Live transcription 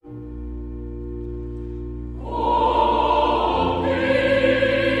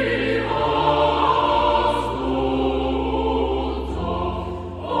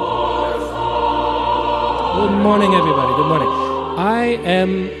morning, everybody. Good morning. I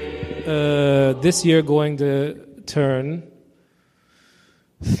am this year going to turn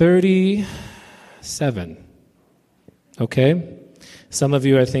 37. Okay? Some of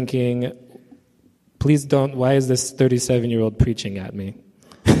you are thinking, please don't, why is this 37-year-old preaching at me?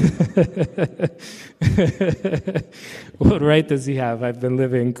 What right does he have? I've been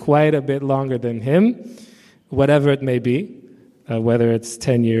living quite a bit longer than him, whatever it may be, whether it's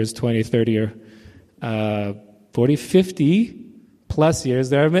 10 years, 20, 30, or 40, 50 plus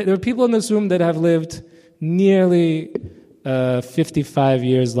years. There are people in this room that have lived nearly 55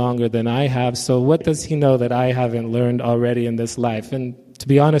 years longer than I have, so what does he know that I haven't learned already in this life? And to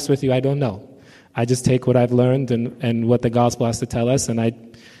be honest with you, I don't know. I just take what I've learned and what the gospel has to tell us, and I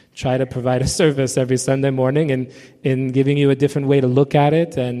try to provide a service every Sunday morning in giving you a different way to look at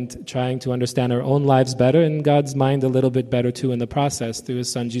it and trying to understand our own lives better and God's mind a little bit better too in the process through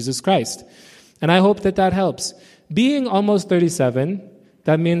His Son, Jesus Christ. And I hope that that helps. Being almost 37,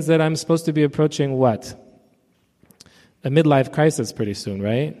 that means that I'm supposed to be approaching what? A midlife crisis pretty soon,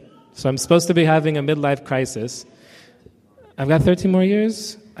 right? So I'm supposed to be having a midlife crisis. I've got 13 more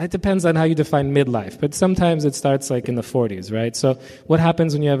years? It depends on how you define midlife, but sometimes it starts like in the 40s, right? So what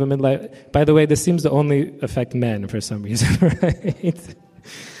happens when you have a midlife? By the way, this seems to only affect men for some reason, right?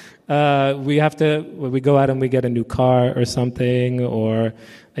 We go out and we get a new car or something, or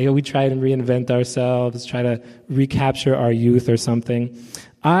we try to reinvent ourselves, try to recapture our youth or something.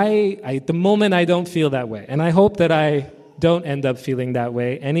 At the moment, I don't feel that way, and I hope that I don't end up feeling that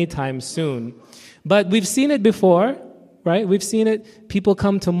way anytime soon. But we've seen it before. Right? We've seen it. People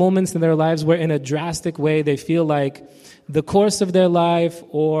come to moments in their lives where in a drastic way they feel like the course of their life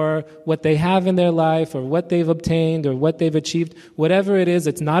or what they have in their life or what they've obtained or what they've achieved, whatever it is,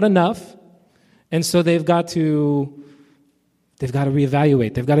 it's not enough. And so they've got to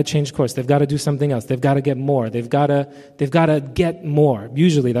reevaluate. They've got to change course. They've got to do something else. They've got to get more. They've got to get more.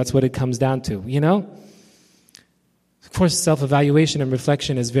 Usually that's what it comes down to, you know? Of course, self-evaluation and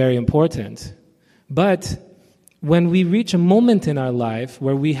reflection is very important. But when we reach a moment in our life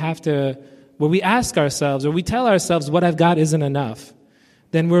where we ask ourselves or we tell ourselves what I've got isn't enough,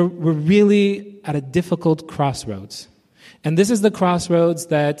 then we're really at a difficult crossroads. And this is the crossroads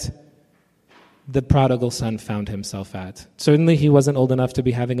that the prodigal son found himself at. Certainly he wasn't old enough to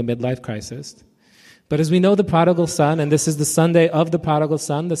be having a midlife crisis. But as we know, the prodigal son, and this is the Sunday of the prodigal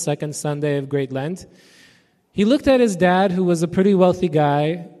son, the second Sunday of Great Lent, he looked at his dad, who was a pretty wealthy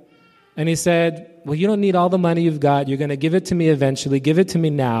guy, and he said, well, you don't need all the money you've got. You're going to give it to me eventually. Give it to me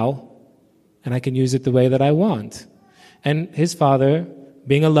now, and I can use it the way that I want. And his father,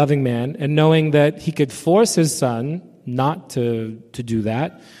 being a loving man, and knowing that he could force his son not to do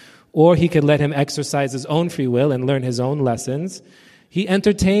that, or he could let him exercise his own free will and learn his own lessons, he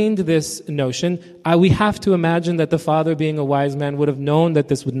entertained this notion. We have to imagine that the father, being a wise man, would have known that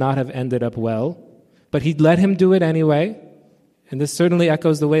this would not have ended up well, but he'd let him do it anyway. And this certainly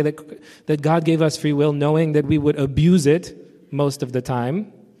echoes the way that God gave us free will, knowing that we would abuse it most of the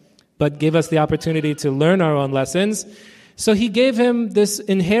time, but gave us the opportunity to learn our own lessons. So he gave him this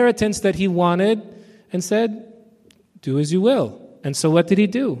inheritance that he wanted and said, do as you will. And so what did he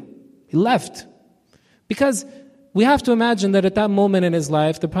do? He left. Because we have to imagine that at that moment in his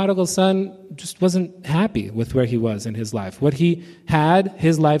life, the prodigal son just wasn't happy with where he was in his life. What he had,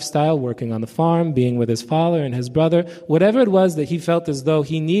 his lifestyle, working on the farm, being with his father and his brother, whatever it was that he felt as though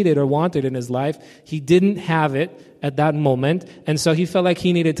he needed or wanted in his life, he didn't have it at that moment. And so he felt like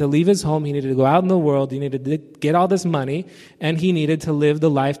he needed to leave his home, he needed to go out in the world, he needed to get all this money, and he needed to live the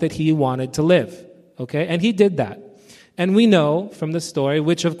life that he wanted to live. Okay? And he did that. And we know from the story,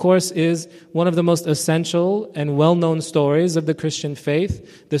 which of course is one of the most essential and well-known stories of the Christian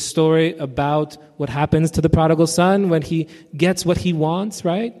faith, the story about what happens to the prodigal son when he gets what he wants,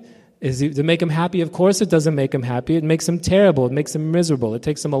 right? Is it to make him happy? Of course it doesn't make him happy. It makes him terrible. It makes him miserable. It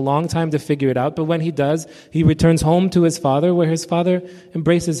takes him a long time to figure it out. But when he does, he returns home to his father, where his father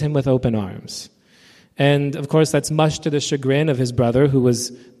embraces him with open arms. And, of course, that's much to the chagrin of his brother, who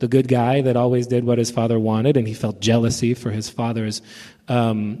was the good guy that always did what his father wanted, and he felt jealousy for his father's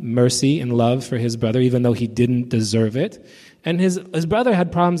mercy and love for his brother, even though he didn't deserve it. And his brother had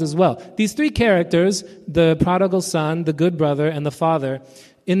problems as well. These three characters, the prodigal son, the good brother, and the father,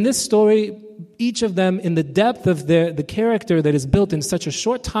 in this story, each of them, in the depth of the character that is built in such a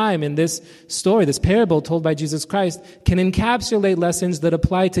short time in this story, this parable told by Jesus Christ, can encapsulate lessons that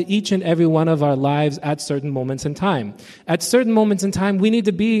apply to each and every one of our lives at certain moments in time. At certain moments in time, we need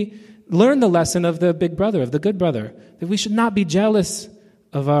to learn the lesson of the big brother, of the good brother, that we should not be jealous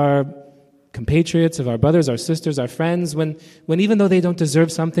of our compatriots, of our brothers, our sisters, our friends, when even though they don't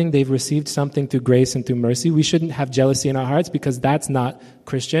deserve something, they've received something through grace and through mercy. We shouldn't have jealousy in our hearts because that's not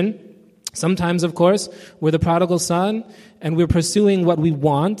Christian. Sometimes, of course, we're the prodigal son and we're pursuing what we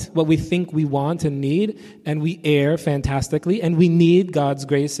want, what we think we want and need, and we err fantastically, and we need God's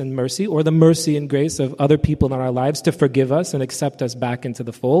grace and mercy, or the mercy and grace of other people in our lives to forgive us and accept us back into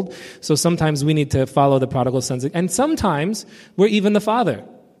the fold. So sometimes we need to follow the prodigal sons. And sometimes we're even the father.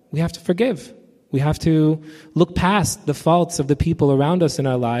 We have to forgive. We have to look past the faults of the people around us in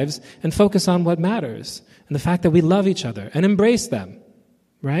our lives and focus on what matters, and the fact that we love each other and embrace them.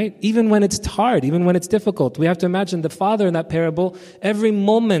 Right? Even when it's hard, even when it's difficult. We have to imagine the father in that parable, every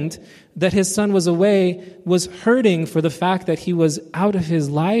moment that his son was away was hurting for the fact that he was out of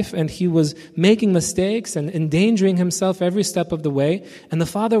his life and he was making mistakes and endangering himself every step of the way. And the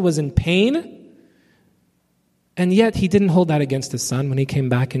father was in pain. And yet he didn't hold that against his son when he came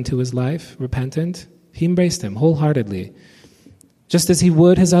back into his life, repentant. He embraced him wholeheartedly. Just as he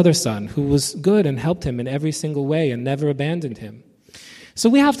would his other son, who was good and helped him in every single way and never abandoned him. So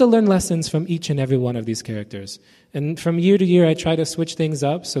we have to learn lessons from each and every one of these characters. And from year to year, I try to switch things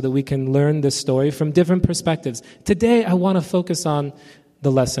up so that we can learn this story from different perspectives. Today, I want to focus on the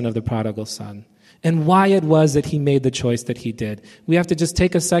lesson of the prodigal son and why it was that he made the choice that he did. We have to just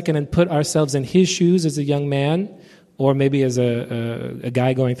take a second and put ourselves in his shoes as a young man, or maybe as a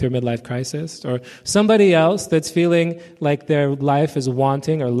guy going through a midlife crisis, or somebody else that's feeling like their life is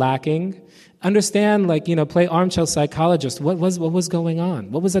wanting or lacking. Understand, play armchair psychologist. What was going on?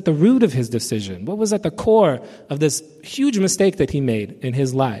 What was at the root of his decision? What was at the core of this huge mistake that he made in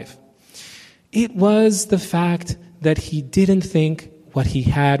his life? It was the fact that he didn't think what he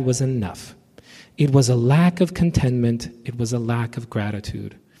had was enough. It was a lack of contentment. It was a lack of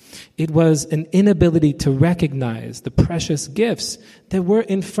gratitude. It was an inability to recognize the precious gifts that were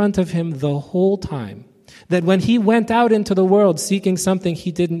in front of him the whole time. That when he went out into the world seeking something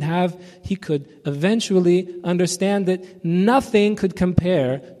he didn't have, he could eventually understand that nothing could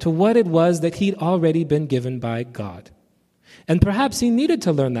compare to what it was that he'd already been given by God. And perhaps he needed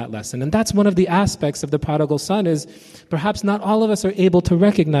to learn that lesson. And that's one of the aspects of the prodigal son, is perhaps not all of us are able to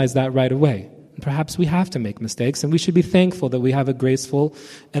recognize that right away. Perhaps we have to make mistakes, and we should be thankful that we have a graceful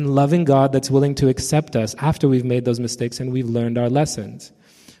and loving God that's willing to accept us after we've made those mistakes and we've learned our lessons.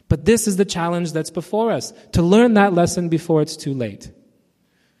 But this is the challenge that's before us, to learn that lesson before it's too late.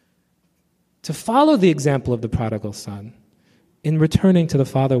 To follow the example of the prodigal son in returning to the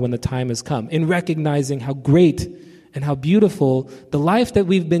Father when the time has come, in recognizing how great and how beautiful the life that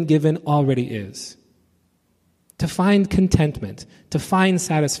we've been given already is. To find contentment, to find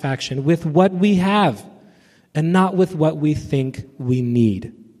satisfaction with what we have and not with what we think we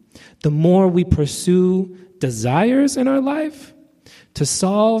need. The more we pursue desires in our life to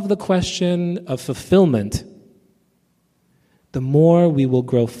solve the question of fulfillment, the more we will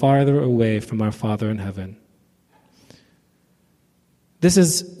grow farther away from our Father in heaven. This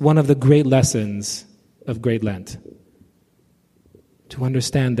is one of the great lessons of Great Lent. To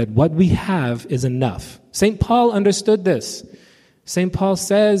understand that what we have is enough. St. Paul understood this. St. Paul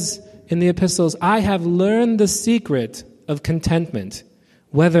says in the epistles, I have learned the secret of contentment,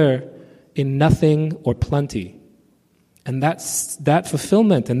 whether in nothing or plenty. And that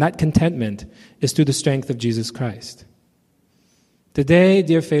fulfillment and that contentment is through the strength of Jesus Christ. Today,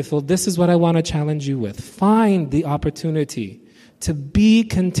 dear faithful, this is what I want to challenge you with. Find the opportunity to be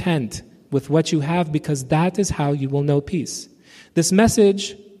content with what you have, because that is how you will know peace. This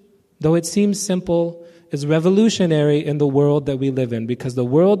message, though it seems simple, is revolutionary in the world that we live in, because the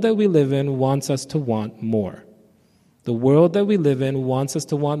world that we live in wants us to want more. The world that we live in wants us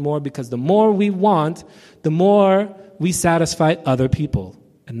to want more, because the more we want, the more we satisfy other people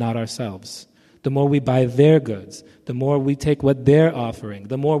and not ourselves. The more we buy their goods, the more we take what they're offering,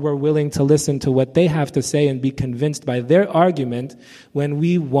 the more we're willing to listen to what they have to say and be convinced by their argument when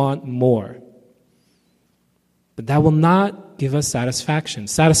we want more. But that will not give us satisfaction.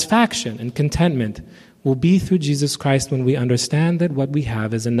 Satisfaction and contentment will be through Jesus Christ when we understand that what we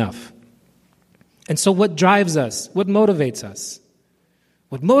have is enough. And so what drives us? What motivates us?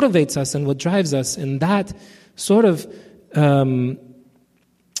 What motivates us and what drives us in that sort of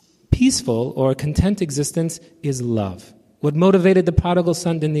peaceful or content existence is love. What motivated the prodigal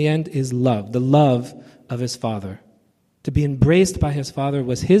son in the end is love, the love of his father. To be embraced by his father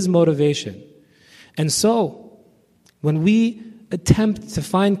was his motivation. And so, when we attempt to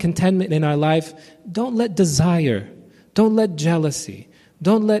find contentment in our life, don't let desire, don't let jealousy,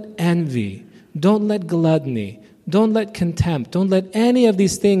 don't let envy, don't let gluttony, don't let contempt, don't let any of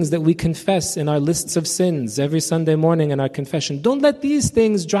these things that we confess in our lists of sins every Sunday morning in our confession, don't let these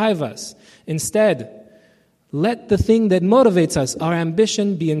things drive us Instead, let the thing that motivates us, our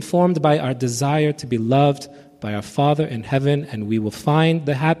ambition, be informed by our desire to be loved by our Father in heaven, and we will find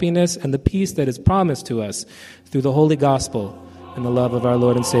the happiness and the peace that is promised to us through the Holy Gospel and the love of our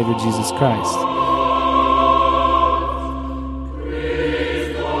Lord and Savior Jesus Christ.